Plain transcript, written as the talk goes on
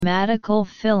Mathematical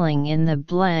filling in the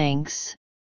blanks,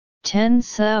 10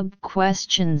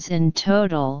 sub-questions in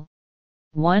total,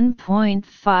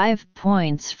 1.5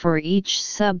 points for each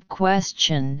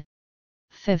sub-question,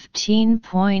 15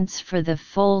 points for the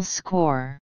full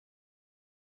score.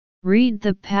 Read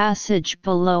the passage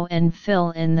below and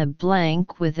fill in the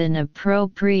blank with an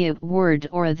appropriate word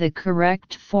or the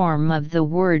correct form of the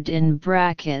word in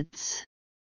brackets.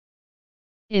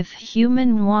 If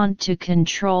humans want to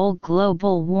control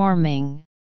global warming,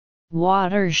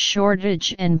 water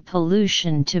shortage and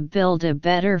pollution to build a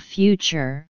better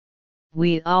future,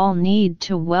 we all need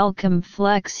to welcome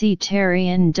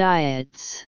flexitarian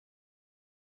diets.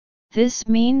 This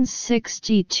means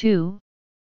 62.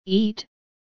 Eat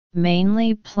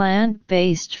mainly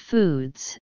plant-based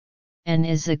foods, and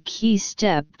is a key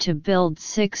step to build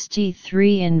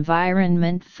 63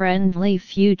 environment-friendly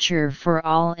future for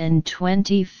all in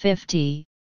 2050,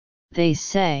 they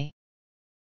say.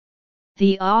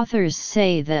 The authors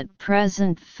say that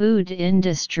present food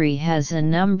industry has a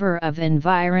number of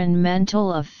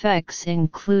environmental effects,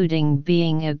 including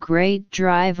being a great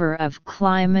driver of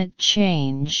climate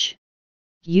change,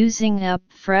 using up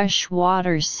fresh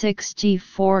water,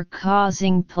 64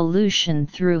 causing pollution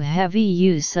through heavy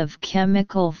use of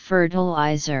chemical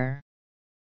fertilizer.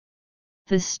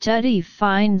 The study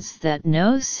finds that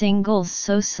no single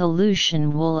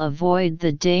solution will avoid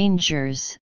the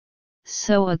dangers,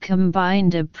 so a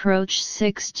combined approach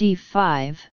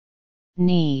 65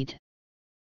 need.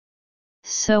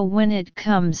 So when it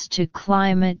comes to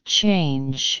climate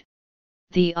change,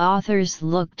 the authors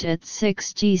looked at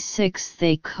 66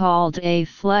 they called a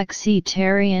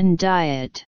flexitarian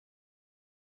diet.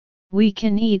 We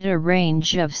can eat a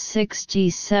range of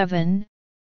 67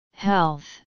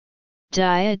 health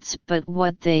diets, but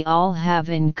what they all have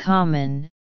in common,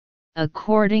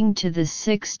 according to the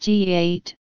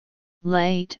 68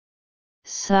 late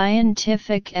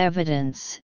scientific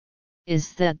evidence,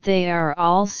 is that they are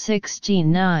all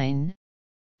 69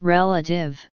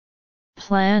 relative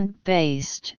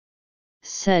plant-based,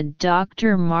 said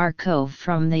Dr. Marco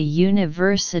from the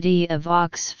University of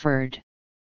Oxford.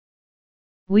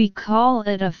 We call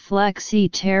it a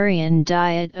flexitarian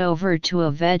diet over to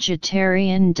a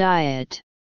vegetarian diet.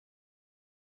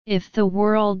 If the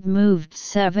world moved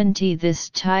 70 this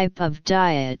type of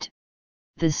diet,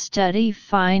 the study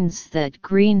finds that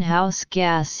greenhouse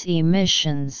gas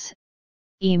emissions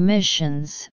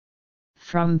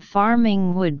from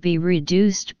farming would be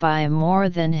reduced by more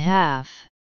than half.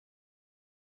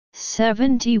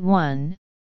 71.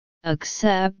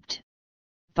 Except,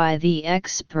 by the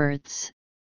experts,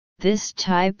 this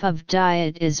type of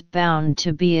diet is bound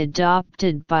to be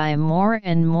adopted by more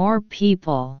and more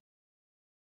people.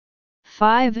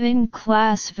 5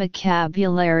 in-class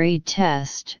vocabulary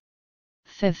test,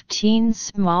 15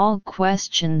 small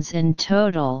questions in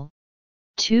total,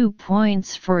 2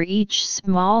 points for each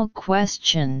small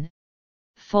question,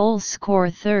 full score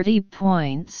 30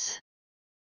 points.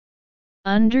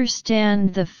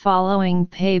 Understand the following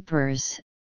papers,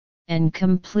 and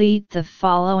complete the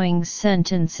following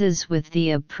sentences with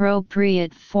the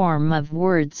appropriate form of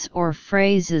words or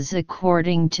phrases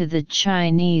according to the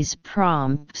Chinese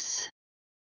prompts.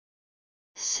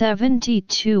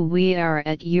 72 We are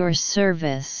at your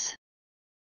service.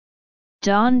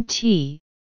 Don T.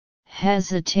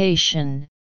 Hesitation,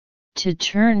 to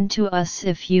turn to us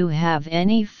if you have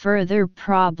any further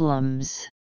problems.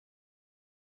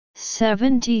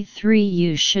 73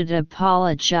 You should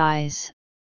apologize,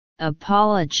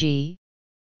 apology,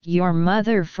 your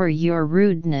mother for your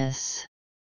rudeness.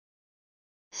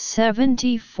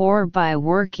 74 By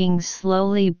working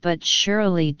slowly but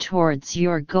surely towards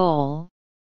your goal,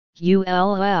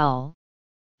 you'll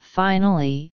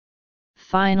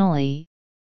finally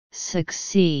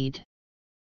succeed.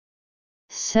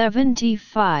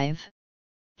 75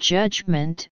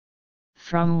 Judgment,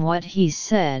 from what he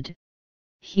said,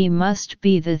 he must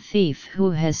be the thief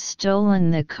who has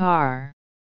stolen the car.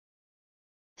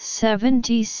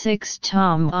 76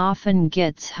 Tom often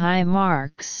gets high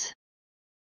marks.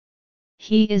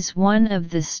 He is one of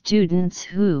the students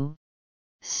who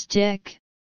stick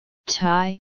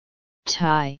tie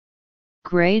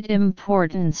great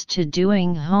importance to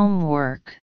doing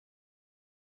homework.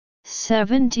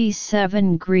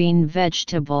 77 Green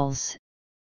vegetables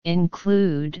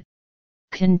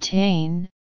contain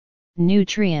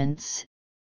nutrients,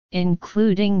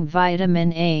 including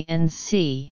vitamin A and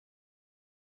C.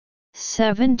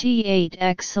 78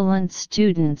 Excellent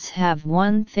students have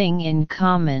one thing in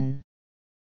common.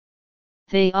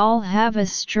 They all have a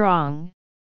strong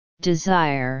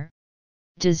desire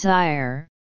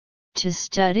to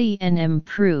study and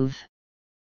improve.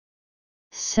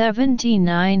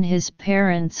 79 His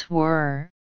parents were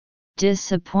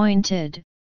disappointed,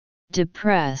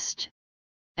 depressed,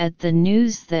 at the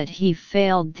news that he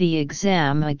failed the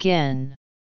exam again.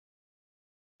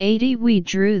 80 We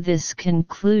drew this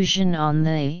conclusion on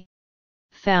the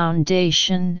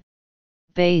foundation,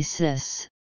 basis,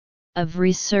 of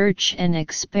research and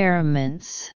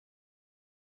experiments.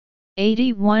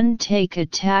 81 Take a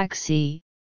taxi,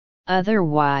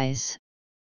 otherwise,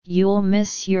 you'll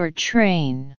miss your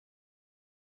train.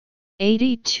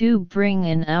 82 Bring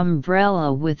an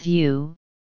umbrella with you,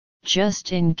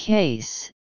 just in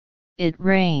case it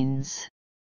rains.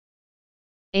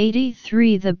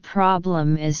 83 The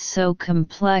problem is so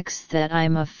complex that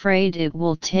I'm afraid it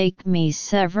will take me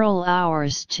several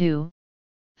hours to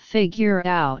figure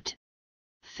out.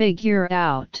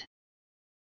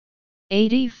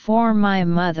 84 My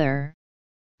mother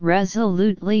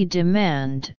resolutely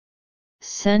demand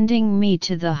sending me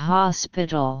to the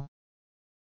hospital.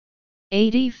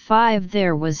 85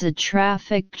 There was a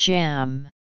traffic jam.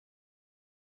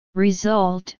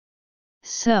 Result: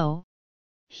 so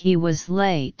he was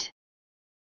late.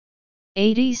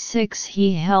 86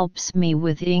 He helps me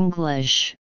with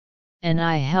English, and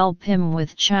I help him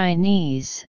with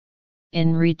Chinese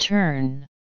in return.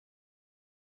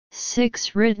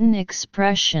 6 Written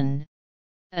expression,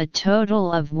 a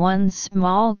total of 1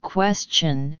 small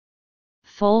question,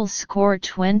 full score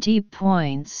 20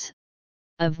 points,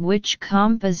 of which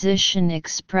composition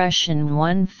expression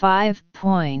won 5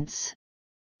 points,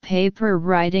 paper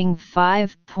writing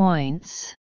 5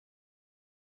 points.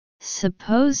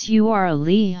 Suppose you are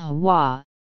Li Hua,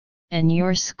 and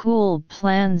your school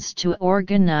plans to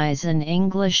organize an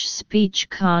English speech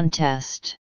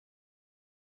contest.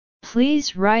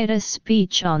 Please write a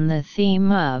speech on the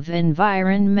theme of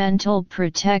environmental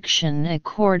protection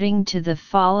according to the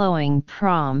following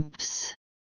prompts.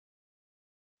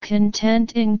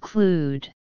 Content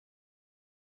include: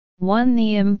 1.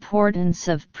 The importance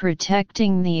of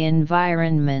protecting the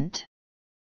environment.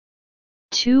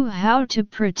 2. How to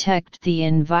protect the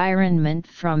environment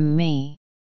from me.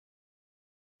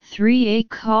 3. A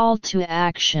call to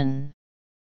action.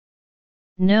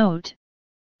 Note: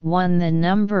 1. The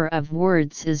number of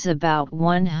words is about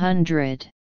 100.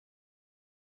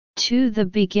 2. The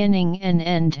beginning and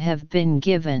end have been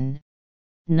given,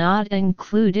 not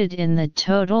included in the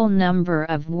total number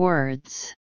of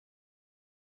words.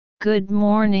 Good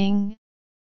morning,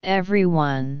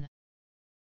 everyone.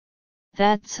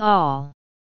 That's all.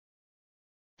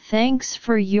 Thanks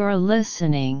for your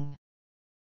listening.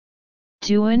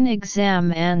 Do an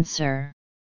exam answer.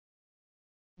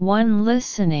 1.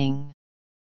 Listening.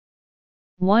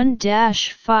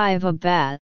 1-5 A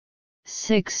bat,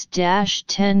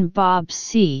 6-10 Bob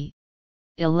C,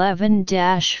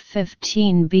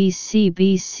 11-15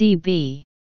 BCBCB.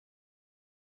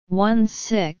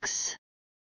 1-6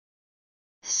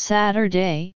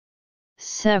 Saturday,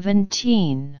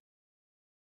 17.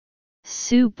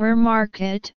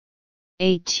 Supermarket,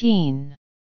 18.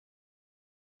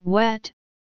 Wet,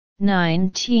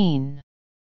 19.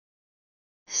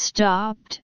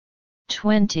 Stopped,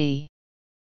 20.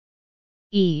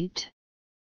 Eat.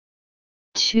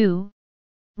 2.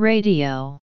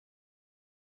 Radio.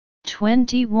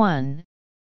 21.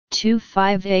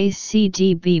 25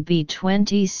 ACDBB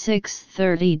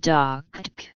 2630 Doc.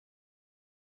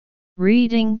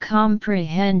 Reading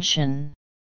comprehension.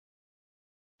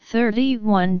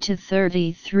 31 to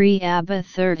 33 ABBA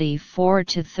 34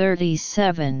 to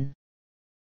 37.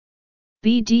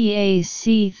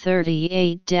 BDAC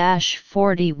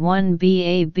 38-41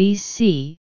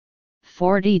 BABC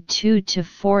 42 to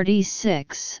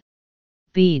 46,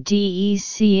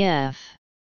 BDECF.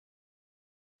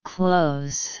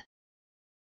 Close.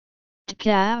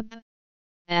 TCAB,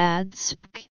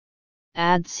 ADSP,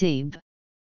 ADSEB.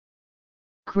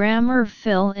 Grammar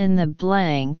fill in the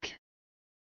blank.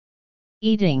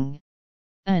 Eating,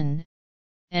 an,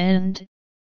 and,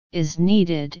 is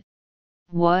needed,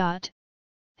 what,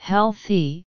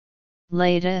 healthy,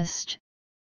 latest,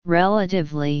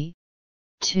 relatively,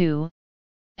 to,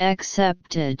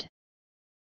 accepted.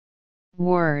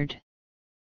 Word.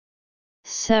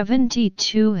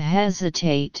 72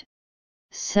 Hesitate,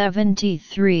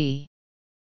 73.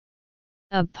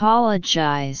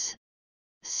 Apologize,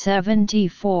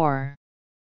 74.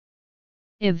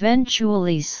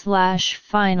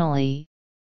 Eventually/finally,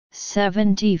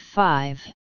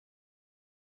 75.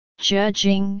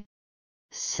 Judging,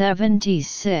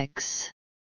 76.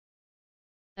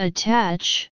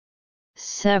 Attach,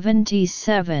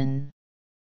 77.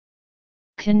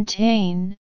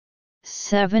 Contain,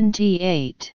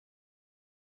 78.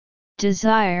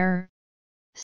 Desire,